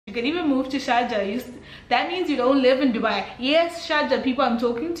You can even move to Sharjah. That means you don't live in Dubai. Yes, Sharjah people, I'm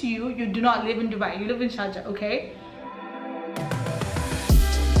talking to you. You do not live in Dubai. You live in Sharjah, okay?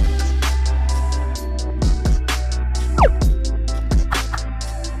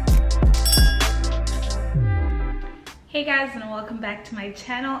 Hey guys, and welcome back to my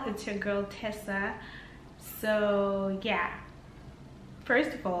channel. It's your girl Tessa. So yeah,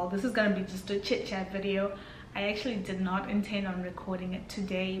 first of all, this is gonna be just a chit chat video. I actually did not intend on recording it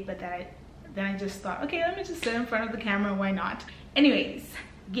today, but then I just thought, okay, let me just sit in front of the camera, why not? Anyways,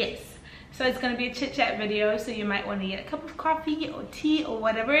 yes, so it's gonna be a chit chat video, so you might want to get a cup of coffee or tea or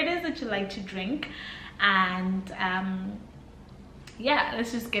whatever it is that you like to drink, and yeah,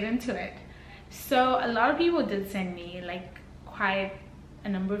 let's just get into it. So a lot of people did send me like quite a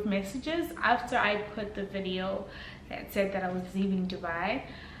number of messages after I put the video that said that I was leaving Dubai.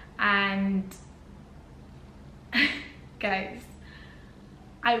 And guys,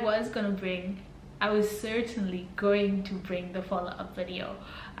 I was certainly going to bring the follow-up video,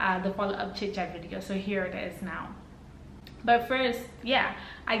 the follow-up chit chat video. So here it is now. But first, yeah,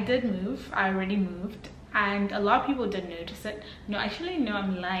 I did move. I already moved. And a lot of people did notice it. No, actually, no,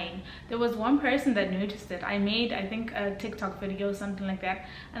 I'm lying. There was one person that noticed it. I made, I think, a TikTok video, something like that.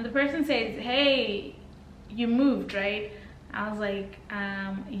 And the person says, hey, you moved, right? I was like,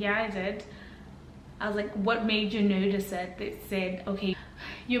 yeah, I did. I was like, what made you notice it? They said, okay,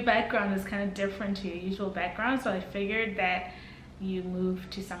 your background is kind of different to your usual background. So I figured that you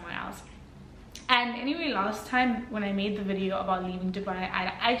moved to somewhere else. And anyway, last time when I made the video about leaving Dubai,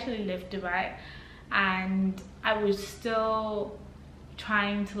 I actually left Dubai. And I was still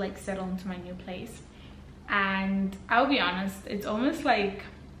trying to like settle into my new place. And I'll be honest, it's almost like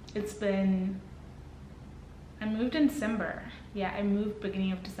it's been, I moved in December. Yeah, I moved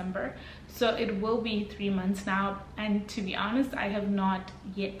beginning of December. So it will be 3 months now. And to be honest, I have not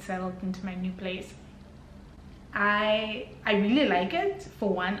yet settled into my new place. I really like it. For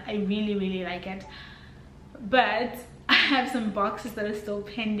one, I really like it. But I have some boxes that are still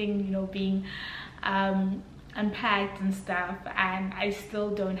pending, you know, being unpacked and stuff, and I still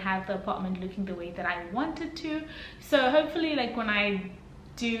don't have the apartment looking the way that I wanted to. So hopefully, like, when I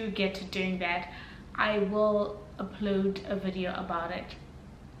do get to doing that, I will upload a video about it.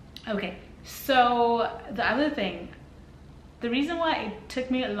 Okay, so the other thing, the reason why it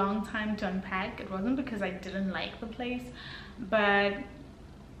took me a long time to unpack, it wasn't because I didn't like the place, but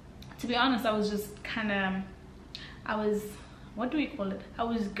to be honest, I was just kind of, what do we call it? I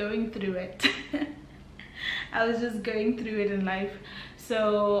was going through it. I was just going through it in life.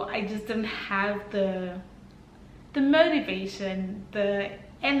 So I just didn't have the motivation, the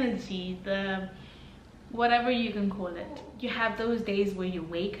energy, the whatever you can call it. You have those days where you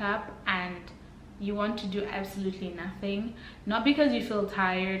wake up and you want to do absolutely nothing. Not because you feel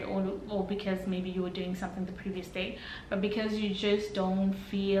tired or because maybe you were doing something the previous day, but because you just don't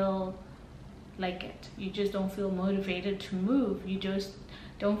feel like it. You just don't feel motivated to move. You just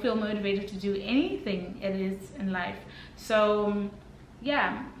don't feel motivated to do anything it is in life. So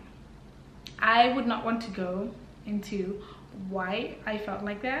yeah, I would not want to go into why I felt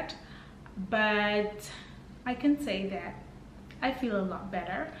like that, but I can say that I feel a lot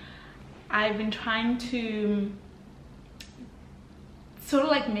better. I've been trying to sort of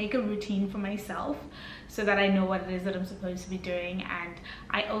like make a routine for myself so that I know what it is that I'm supposed to be doing, and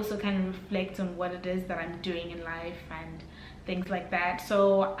I also kind of reflect on what it is that I'm doing in life and things like that.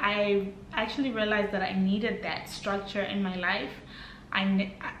 So I actually realized that I needed that structure in my life.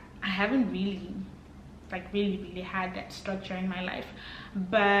 I haven't really had that structure in my life,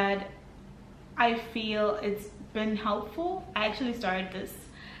 but I feel it's been helpful. I actually started this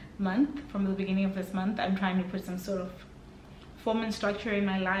month, from the beginning of this month, I'm trying to put some sort of form and structure in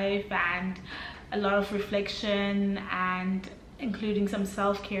my life, and a lot of reflection, and including some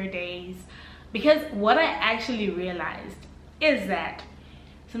self-care days. Because what I actually realized is that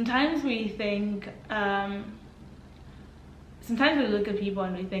sometimes we think, sometimes we look at people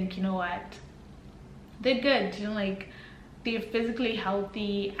and we think, you know what, they're good, you know, like they're physically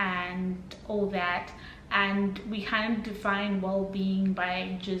healthy and all that, and we kind of define well-being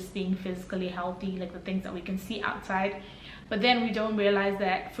by just being physically healthy, like the things that we can see outside. But then we don't realize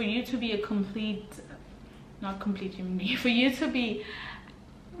that for you to be a not complete human being, for you to be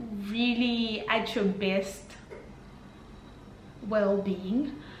really at your best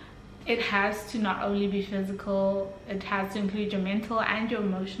well-being, it has to not only be physical, it has to include your mental and your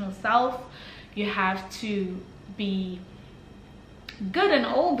emotional self. You have to be good in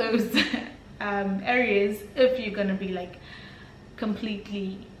all those areas if you're gonna be like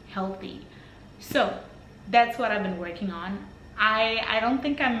completely healthy. So that's what I've been working on. I don't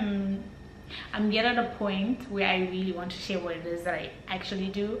think I'm yet at a point where I really want to share what it is that I actually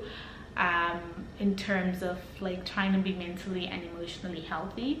do, in terms of like trying to be mentally and emotionally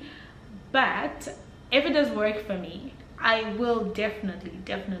healthy. But if it does work for me, I will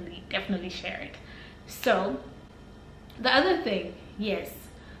definitely share it. So the other thing, yes,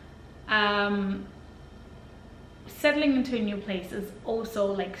 settling into a new place is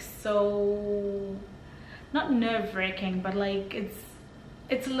also like so, not nerve-wracking, but like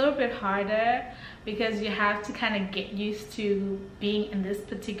it's a little bit harder, because you have to kind of get used to being in this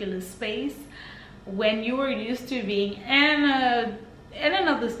particular space when you were used to being in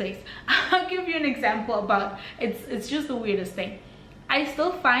another space. I'll give you an example about it's just the weirdest thing. I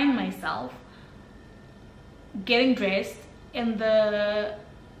still find myself getting dressed in the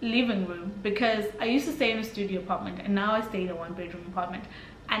living room, because I used to stay in a studio apartment and now I stay in a 1-bedroom apartment,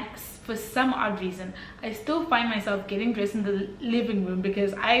 and for some odd reason I still find myself getting dressed in the living room,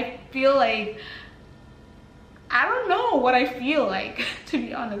 because I feel like, I don't know what I feel like, to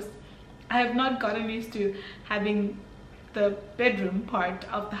be honest. I have not gotten used to having the bedroom part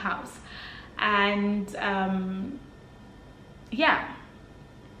of the house, and yeah,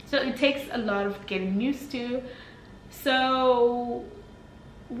 so it takes a lot of getting used to. So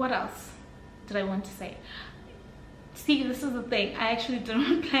what else did I want to say? See, this is the thing, I actually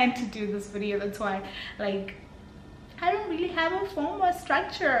didn't plan to do this video. That's why, like, I don't really have a form or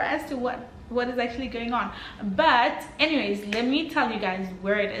structure as to what is actually going on. But anyways, let me tell you guys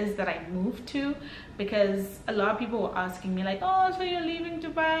where it is that I moved to, because a lot of people were asking me like, oh, so you're leaving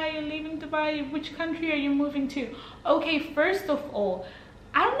Dubai, which country are you moving to? Okay, first of all,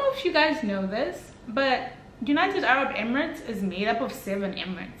 I don't know if you guys know this, but United Arab Emirates is made up of 7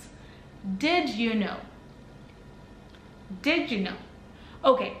 emirates. Did you know? Did you know?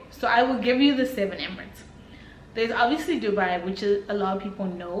 Okay, so I will give you the 7 emirates. There's obviously Dubai, which is a lot of people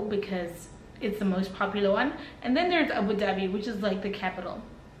know because it's the most popular one, and then there's Abu Dhabi, which is like the capital.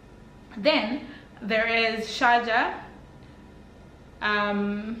 Then there is Sharjah,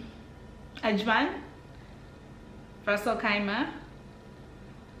 Ajman, Ras Al Khaimah,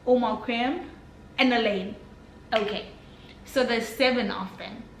 Al Quoin, and Al. Okay, so there's 7 of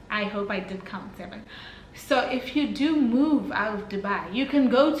them. I hope I did count 7. So if you do move out of Dubai, you can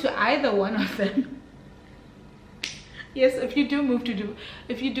go to either one of them. Yes, if you do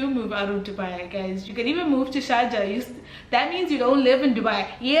move out of Dubai, guys, you can even move to Sharjah. That means you don't live in Dubai.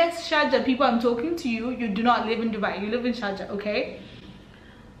 Yes, Sharjah people, I'm talking to you. You do not live in Dubai. You live in Sharjah, okay?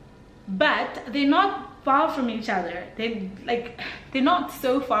 But they're not far from each other. They're not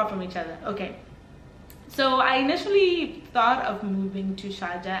so far from each other. Okay. So I initially thought of moving to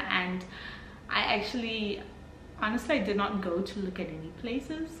Sharjah, and honestly, I did not go to look at any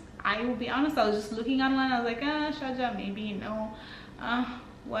places. I will be honest, I was just looking online. I was like, Sharjah, maybe, no.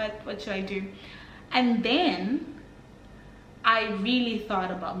 What should I do? And then I really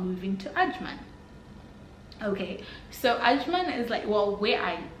thought about moving to Ajman. Okay, so Ajman is like, well, where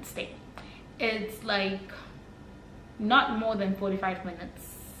I stay, it's like not more than 45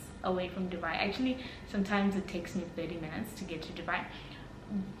 minutes away from Dubai. Actually, sometimes it takes me 30 minutes to get to Dubai.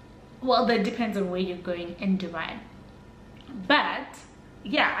 Well, that depends on where you're going in Dubai. But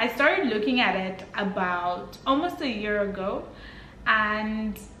yeah, I started looking at it about almost a year ago,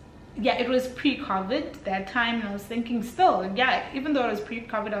 and yeah, it was pre-COVID that time, and I was thinking still, yeah, even though it was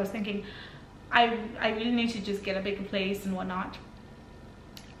pre-COVID, I was thinking I really need to just get a bigger place and whatnot.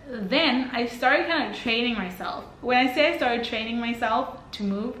 Then I started kind of training myself. When I say I started training myself to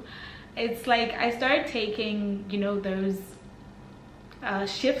move, it's like I started taking, you know, those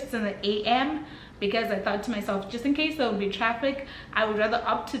shifts in the AM, because I thought to myself, just in case there would be traffic, I would rather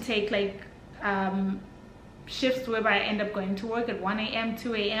opt to take like shifts whereby I end up going to work at 1 AM,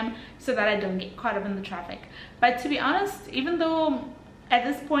 2 AM, so that I don't get caught up in the traffic. But to be honest, even though at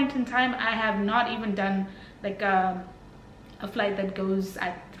this point in time I have not even done like a flight that goes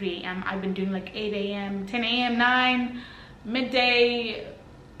at 3 AM, I've been doing like 8 AM, 10 AM, 9, midday,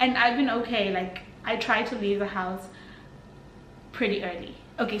 and I've been okay. Like, I try to leave the house pretty early.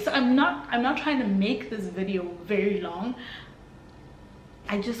 Okay, so I'm not trying to make this video very long.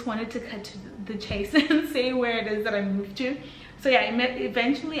 I just wanted to cut to the chase and say where it is that I moved to. So yeah,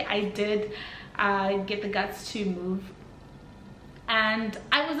 eventually I did get the guts to move, and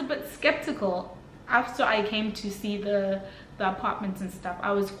I was a bit skeptical after I came to see the apartments and stuff.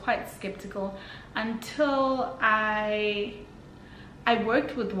 I was quite skeptical until I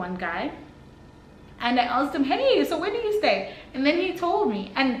worked with one guy, and I asked him, hey, so where do you stay? And then he told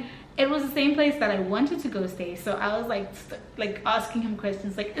me, and it was the same place that I wanted to go stay. So I was like asking him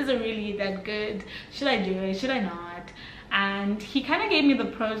questions like, is it really that good? Should I do it? Should I not? and he kind of gave me the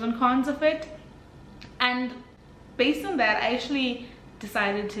pros and cons of it, and based on that I actually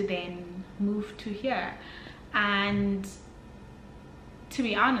decided to then move to here. And to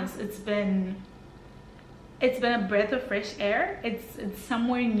be honest, it's been a breath of fresh air. It's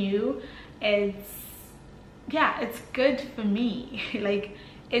somewhere new. It's good for me. Like,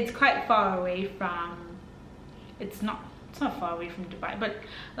 it's quite far away from, it's not far away from Dubai, but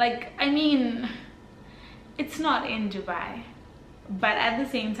like, I mean, it's not in Dubai, but at the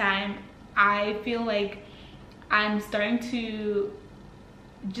same time I feel like I'm starting to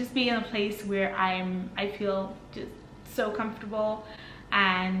just be in a place where I feel just so comfortable,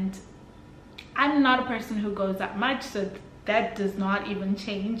 and I'm not a person who goes that much, so that does not even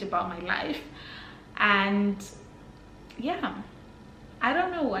change about my life. And yeah, I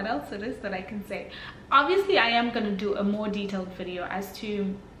don't know what else it is that I can say. Obviously I am going to do a more detailed video as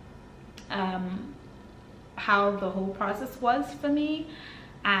to how the whole process was for me,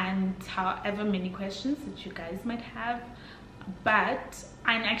 and however many questions that you guys might have. But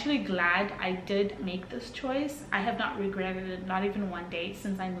I'm actually glad I did make this choice. I have not regretted it, not even one day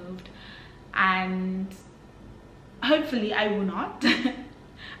since I moved, and hopefully I will not.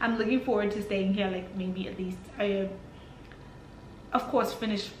 I'm looking forward to staying here, like maybe at least of course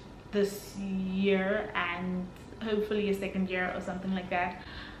finish this year and hopefully a second year or something like that.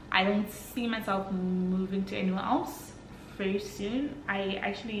 I don't see myself moving to anywhere else very soon. I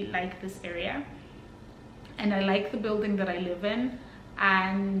actually like this area, and I like the building that I live in,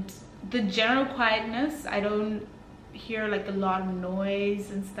 and the general quietness. I don't hear like a lot of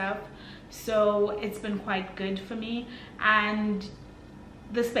noise and stuff, so it's been quite good for me. And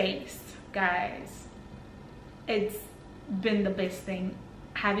the space, guys, it's been the best thing,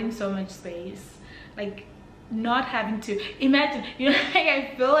 having so much space. Like, not having to imagine, you know, like,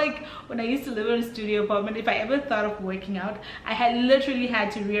 I feel like when I used to live in a studio apartment, if I ever thought of working out, I had literally had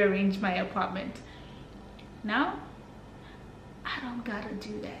to rearrange my apartment. Now I don't gotta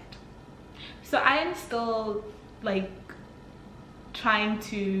do that. So I am still like trying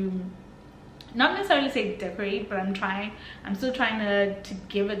to, not necessarily say decorate, but I'm still trying to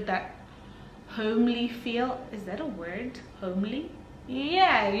give it that homely feel. Is that a word? Homely?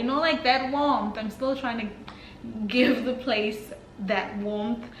 Yeah, you know, like that warmth. I'm still trying to give the place that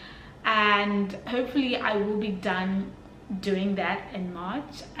warmth, and hopefully I will be done doing that in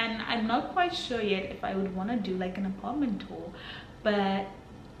March. And I'm not quite sure yet if I would want to do like an apartment tour, but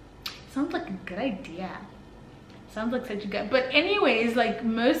it sounds like a good idea. Sounds like such a good. But anyways, like,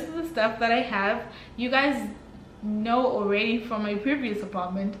 most of the stuff that I have, you guys know already from my previous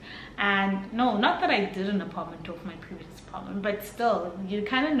apartment. And no, not that I did an apartment tour for my previous apartment, but still, you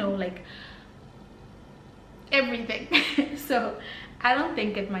kind of know like everything. So I don't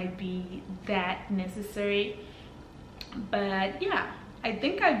think it might be that necessary. But yeah, I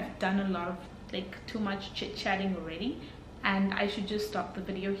think I've done a lot of like too much chit-chatting already, and I should just stop the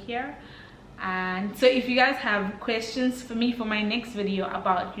video here. And so if you guys have questions for me for my next video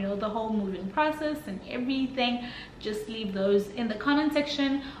about, you know, the whole moving process and everything, just leave those in the comment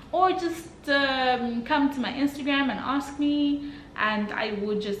section, or just come to my Instagram and ask me, and I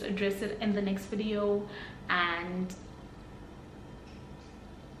will just address it in the next video. And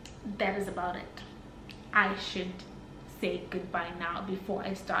that is about it. I should say goodbye now before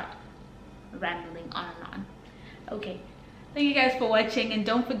I start rambling on and on. Okay, thank you guys for watching, and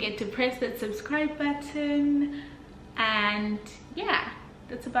don't forget to press that subscribe button. And yeah,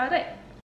 that's about it.